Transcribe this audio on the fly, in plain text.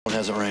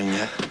hasn't rang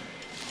yet.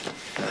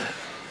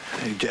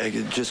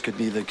 It just could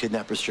be the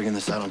kidnappers stringing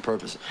this out on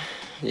purpose.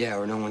 Yeah,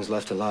 or no one's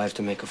left alive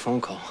to make a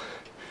phone call.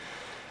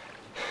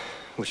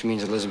 Which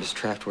means Elizabeth's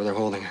trapped where they're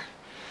holding her.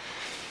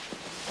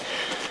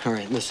 All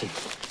right, listen.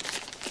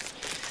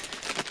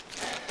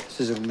 This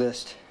is a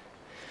list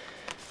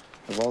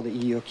of all the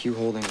EOQ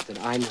holdings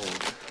that I know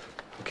of.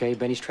 Okay?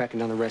 Benny's tracking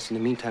down the rest. In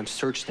the meantime,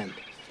 search them.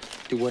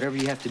 Do whatever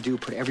you have to do.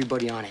 Put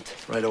everybody on it.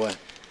 Right away.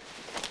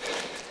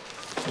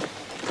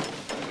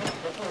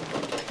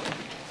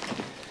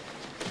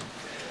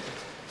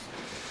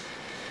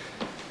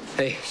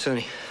 Hey,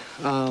 Sonny.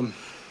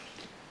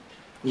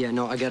 Yeah,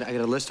 no, I got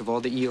a list of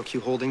all the EOQ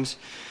holdings,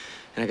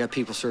 and I got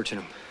people searching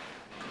them.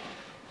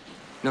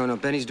 No,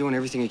 Benny's doing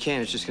everything he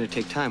can. It's just gonna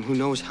take time. Who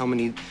knows how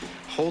many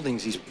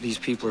holdings these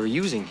people are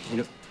using, you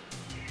know?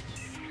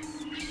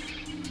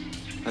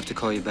 I have to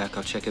call you back.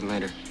 I'll check in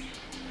later.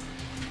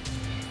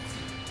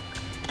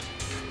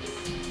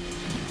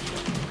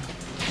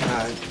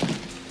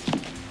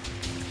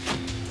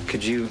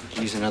 Could you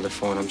use another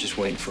phone? I'm just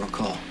waiting for a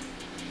call.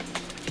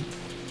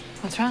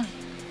 What's wrong?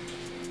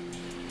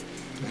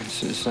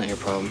 It's not your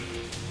problem.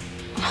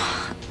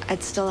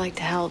 I'd still like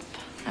to help.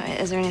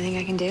 Is there anything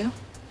I can do?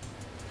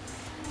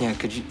 Yeah,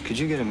 could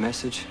you get a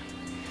message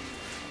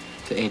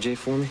to AJ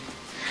for me?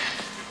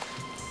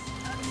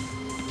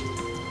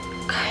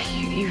 God,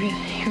 you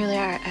really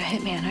are a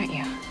hitman, aren't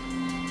you?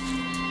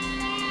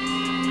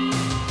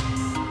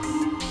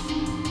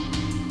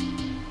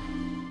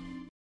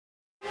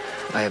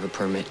 I have a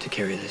permit to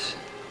carry this.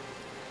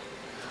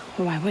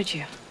 Well, why would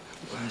you?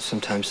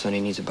 Sometimes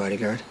Sonny needs a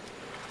bodyguard.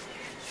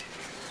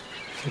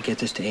 Get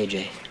this to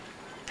AJ.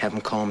 Have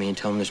him call me and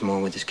tell him there's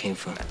more where this came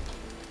from.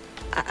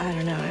 I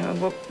don't know.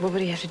 What would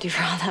he have to do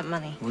for all that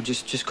money? Well,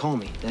 just call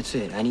me. That's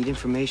it. I need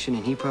information,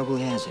 and he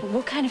probably has it.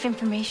 What kind of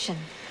information?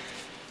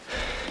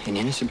 An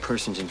innocent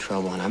person's in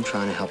trouble, and I'm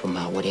trying to help him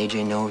out. What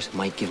AJ knows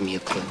might give me a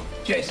clue.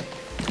 Jason,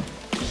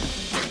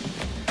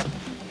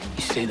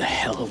 you stay the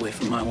hell away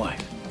from my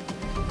wife.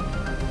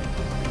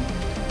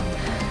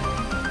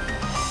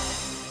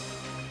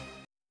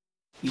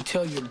 You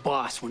tell your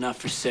boss we're not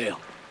for sale.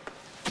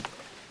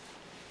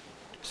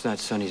 It's not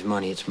Sonny's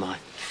money, it's mine.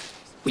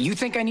 Well, you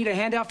think I need a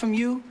handout from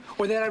you?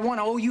 Or that I'd want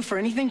to owe you for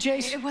anything,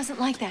 Jason? It wasn't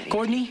like that.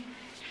 Courtney,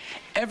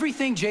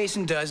 everything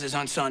Jason does is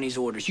on Sonny's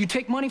orders. You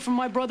take money from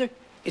my brother,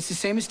 it's the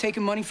same as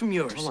taking money from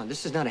yours. Hold on,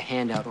 this is not a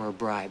handout or a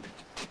bribe.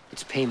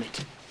 It's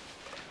payment.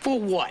 For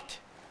what?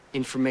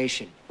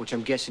 Information, which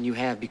I'm guessing you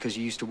have because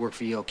you used to work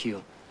for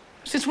ELQ.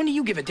 Since when do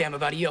you give a damn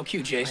about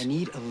ELQ, I Jason?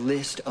 need a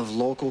list of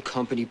local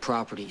company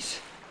properties.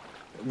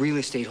 Real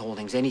estate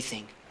holdings,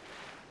 anything.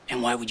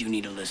 And why would you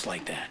need a list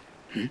like that?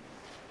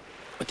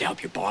 What, to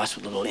help your boss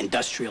with a little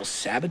industrial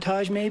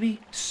sabotage, maybe?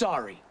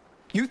 Sorry.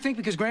 You think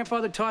because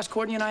grandfather tossed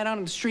Courtney and I out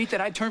on the street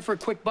that I'd turn for a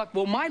quick buck?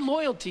 Well, my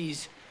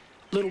loyalties,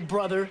 little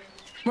brother,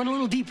 run a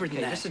little deeper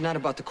than that. This is not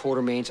about the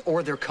Quartermains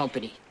or their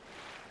company.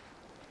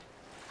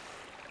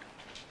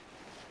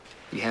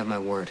 You have my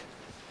word.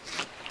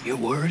 Your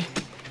word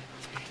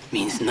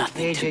means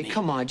nothing to me. AJ,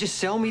 come on, just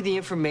sell me the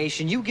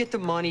information. You get the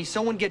money,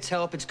 someone gets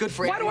help, it's good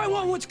for everyone. Why do I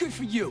want what's good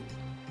for you?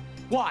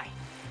 Why?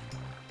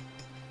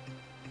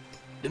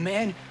 The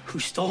man who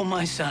stole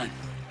my son.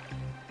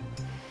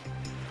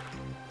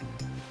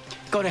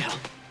 Go to hell.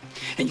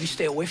 And you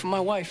stay away from my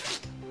wife.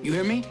 You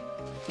hear me?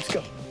 Let's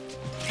go.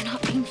 You're not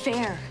being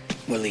fair.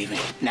 We're leaving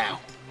now.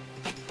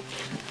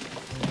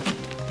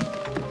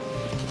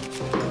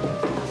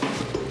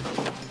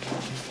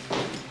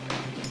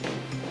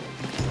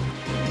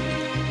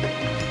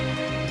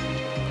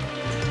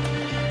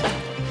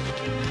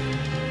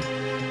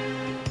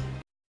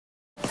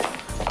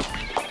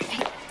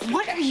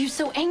 What are you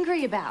so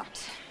angry about?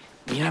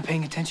 You're not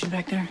paying attention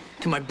back there?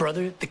 To my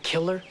brother, the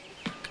killer?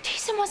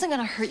 Jason wasn't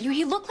gonna hurt you.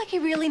 He looked like he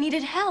really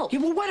needed help. Yeah,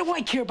 well, why do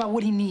I care about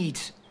what he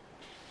needs?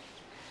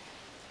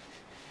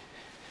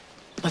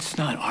 Let's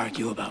not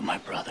argue about my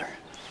brother.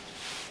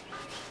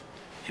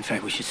 In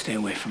fact, we should stay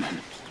away from him,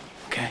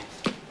 okay?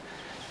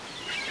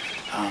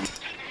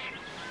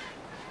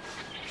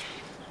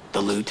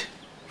 The loot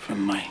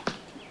from my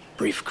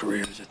brief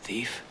career as a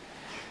thief.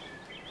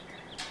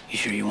 You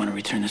sure you want to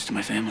return this to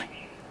my family?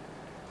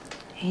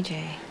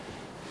 AJ.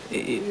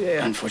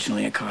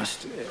 Unfortunately, it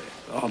cost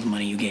all the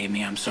money you gave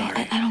me. I'm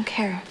sorry. I don't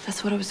care.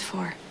 That's what it was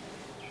for.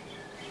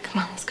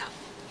 Come on, let's go.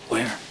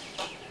 Where?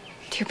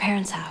 To your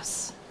parents'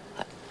 house.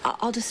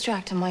 I'll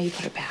distract him while you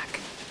put it back.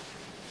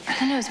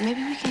 Who knows,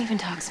 maybe we can even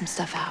talk some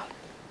stuff out.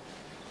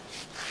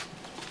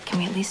 Can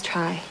we at least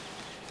try?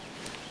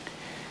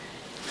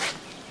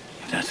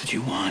 If that's what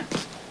you want,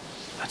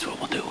 that's what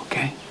we'll do,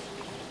 okay?